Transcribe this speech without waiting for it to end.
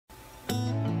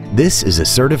This is a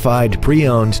certified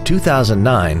pre-owned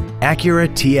 2009 ACURA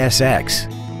TSX.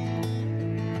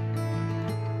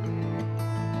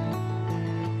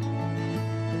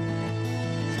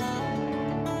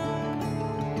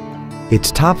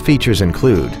 Its top features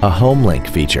include a HomeLink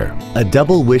feature, a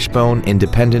double wishbone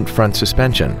independent front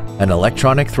suspension, an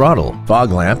electronic throttle,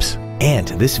 fog lamps, and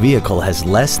this vehicle has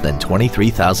less than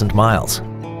 23,000 miles.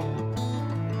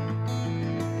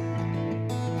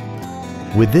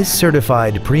 With this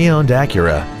certified pre-owned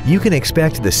Acura, you can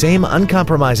expect the same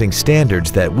uncompromising standards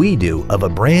that we do of a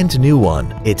brand new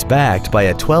one. It's backed by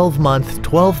a 12-month,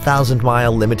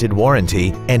 12,000-mile limited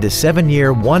warranty and a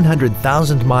 7-year,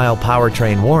 100,000-mile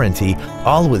powertrain warranty,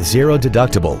 all with zero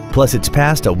deductible. Plus, it's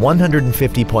passed a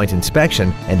 150-point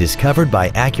inspection and is covered by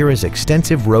Acura's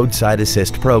extensive roadside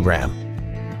assist program.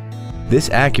 This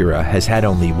Acura has had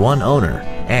only one owner,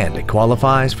 and it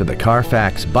qualifies for the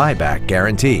Carfax buyback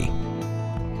guarantee.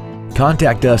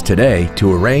 Contact us today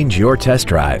to arrange your test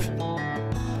drive.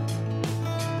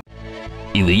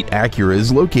 Elite Acura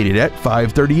is located at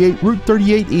 538 Route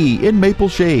 38E in Maple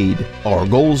Shade. Our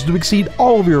goal is to exceed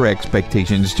all of your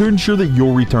expectations to ensure that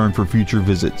you'll return for future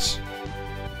visits.